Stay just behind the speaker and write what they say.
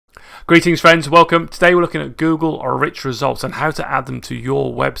Greetings friends, welcome. Today we're looking at Google or Rich Results and how to add them to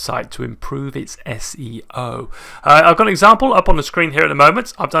your website to improve its SEO. I've got an example up on the screen here at the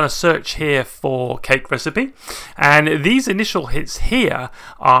moment. I've done a search here for cake recipe, and these initial hits here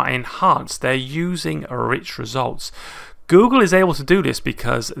are enhanced. They're using Rich Results. Google is able to do this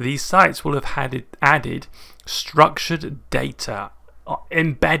because these sites will have added structured data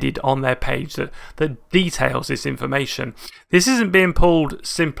embedded on their page that details this information. This isn't being pulled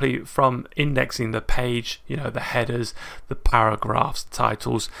simply from indexing the page, you know, the headers, the paragraphs, the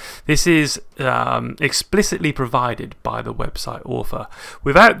titles. This is explicitly provided by the website author.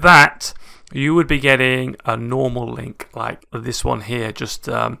 Without that, you would be getting a normal link like this one here, just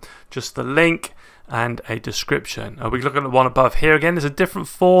the link and a description. We look at the one above here again. There's a different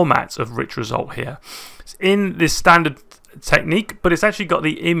format of Rich Result here. It's in this standard technique, but it's actually got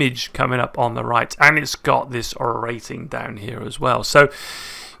the image coming up on the right, and it's got this rating down here as well. So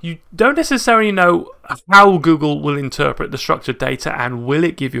you don't necessarily know how Google will interpret the structured data and will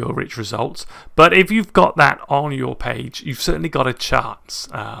it give you a rich result, but if you've got that on your page, you've certainly got a chance.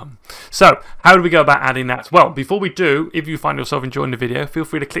 So how do we go about adding that? Well, before we do, if you find yourself enjoying the video, feel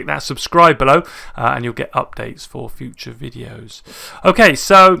free to click that subscribe below and you'll get updates for future videos. Okay,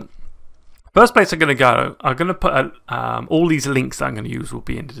 so first place I'm going to put all these links that I'm going to use will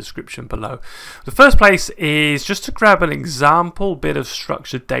be in the description below. The first place is just to grab an example bit of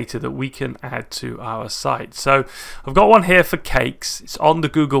structured data that we can add to our site. So I've got one here for cakes. It's on the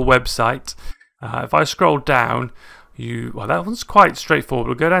Google website. If I scroll down, well, that one's quite straightforward.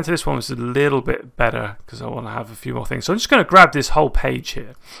 We'll go down to this one, which is a little bit better because I want to have a few more things. So I'm just going to grab this whole page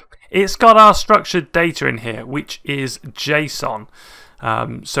here. It's got our structured data in here, which is JSON.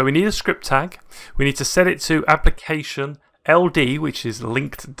 So we need a script tag. We need to set it to application ld, which is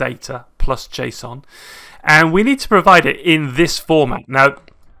linked data plus JSON, and we need to provide it in this format. Now,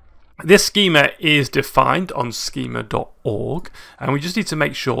 this schema is defined on schema.org, and we just need to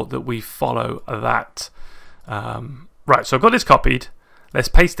make sure that we follow that. Right, so I've got this copied. Let's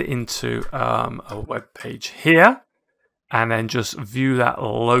paste it into a web page here, and then just view that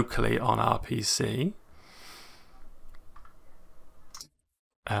locally on our PC.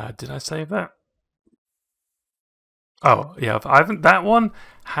 Did I save that? Oh, yeah, I haven't. That one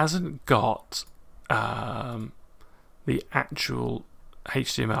hasn't got the actual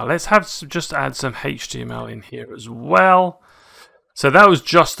HTML. Let's just add some HTML in here as well. So that was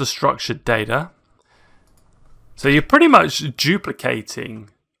just the structured data. So you're pretty much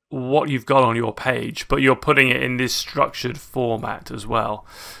duplicating what you've got on your page, but you're putting it in this structured format as well.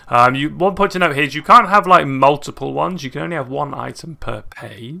 One point to note here is you can't have like multiple ones. You can only have one item per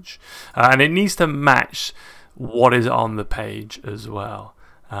page, and it needs to match what is on the page as well.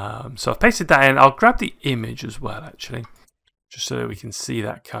 So I've pasted that in. I'll grab the image as well, actually, just so that we can see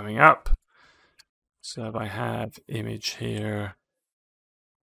that coming up. So if I have image here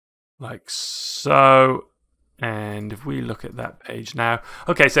like so, and if we look at that page now,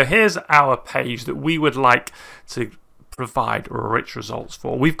 okay, so here's our page that we would like to provide rich results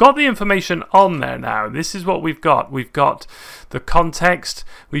for. We've got the information on there now. This is what we've got. We've got the context.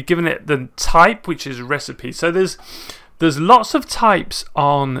 We've given it the type, which is recipe. So there's lots of types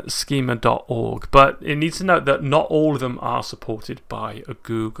on schema.org, but it needs to note that not all of them are supported by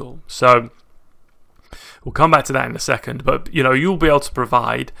Google. So we'll come back to that in a second, but you know, you'll be able to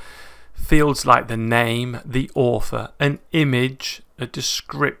provide fields like the name, the author, an image, a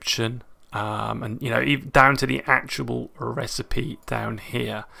description, and you know, even down to the actual recipe down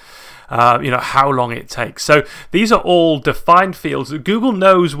here. You know, how long it takes. So these are all defined fields that Google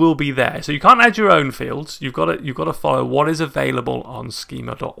knows will be there. So you can't add your own fields. You've got to follow what is available on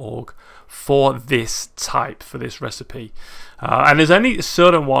schema.org for this type, for this recipe. And there's only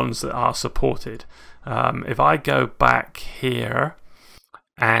certain ones that are supported. If I go back here,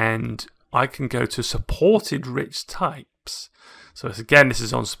 and I can go to supported rich types. So again, this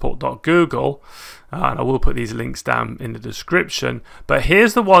is on support.google, and I will put these links down in the description. But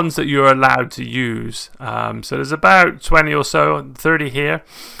here's the ones that you're allowed to use. So there's about 20 or so, 30 here.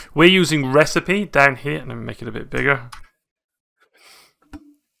 We're using recipe down here. Let me make it a bit bigger.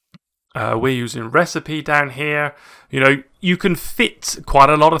 We're using recipe down here. You know, you can fit quite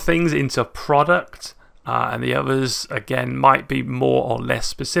a lot of things into product. And the others, again, might be more or less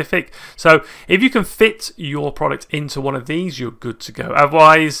specific. So if you can fit your product into one of these, you're good to go.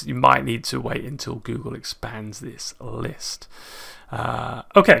 Otherwise, you might need to wait until Google expands this list.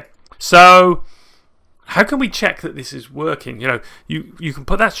 Okay, so how can we check that this is working? You know, you can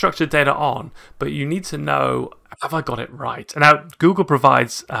put that structured data on, but you need to know, have I got it right? And now Google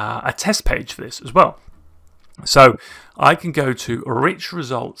provides a test page for this as well. So I can go to Rich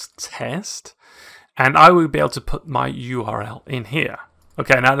Results Test, and I will be able to put my URL in here.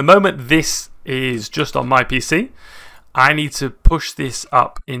 Okay, now at the moment this is just on my PC. I need to push this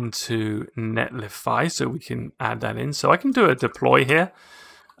up into Netlify so we can add that in. So I can do a deploy here.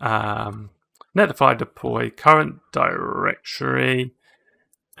 Netlify deploy current directory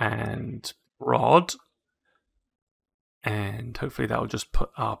and prod. And hopefully that will just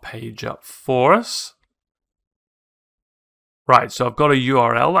put our page up for us. Right, so I've got a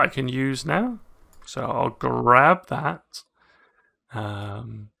URL that I can use now. So I'll grab that.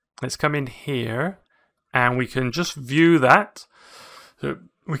 Let's come in here and we can just view that. So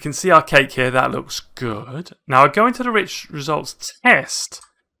we can see our cake here. That looks good. Now I go into the Rich Results Test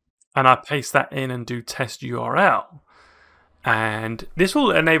and I paste that in and do test URL. And this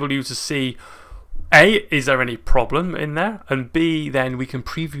will enable you to see, A, is there any problem in there? And B, then we can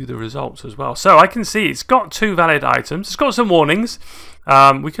preview the results as well. So I can see it's got 2 valid items. It's got some warnings.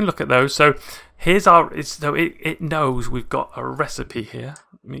 We can look at those. So here's our, so it knows we've got a recipe here.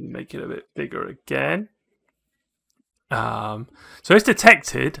 Let me make it a bit bigger again. So it's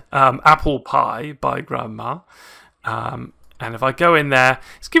detected apple pie by grandma. And if I go in there,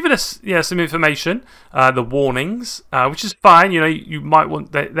 it's given us some information, the warnings, which is fine. You know, you might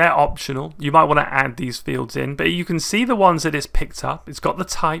want, they're optional. You might want to add these fields in, but you can see the ones that it's picked up. It's got the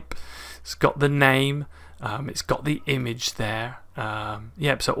type, it's got the name, it's got the image there.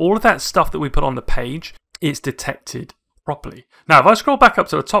 So all of that stuff that we put on the page, it's detected properly. Now, if I scroll back up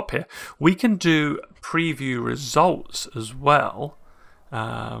to the top here, we can do preview results as well.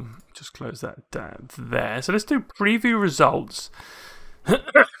 Just close that down there. So let's do preview results.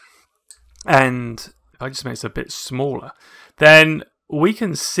 And if I just make it a bit smaller, then we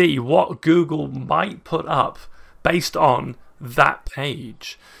can see what Google might put up based on that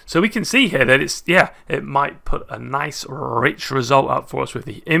page. So we can see here that it's, it might put a nice rich result up for us with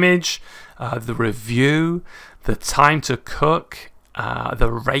the image, the review, the time to cook,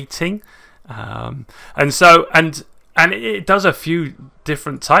 the rating. And it does a few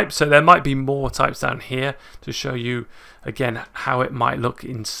different types, so there might be more types down here to show you, again, how it might look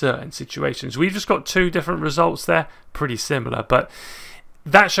in certain situations. We've just got 2 different results there, pretty similar, but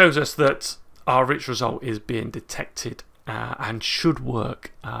that shows us that our rich result is being detected and should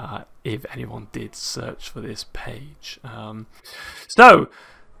work if anyone did search for this page. So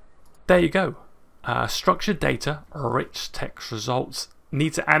there you go. Structured data, rich text results.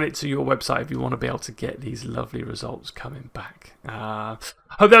 Need to add it to your website if you want to be able to get these lovely results coming back.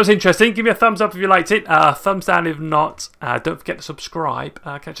 Hope that was interesting. Give me a thumbs up if you liked it. Thumbs down if not. Don't forget to subscribe.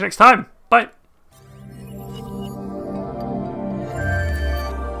 Catch you next time. Bye.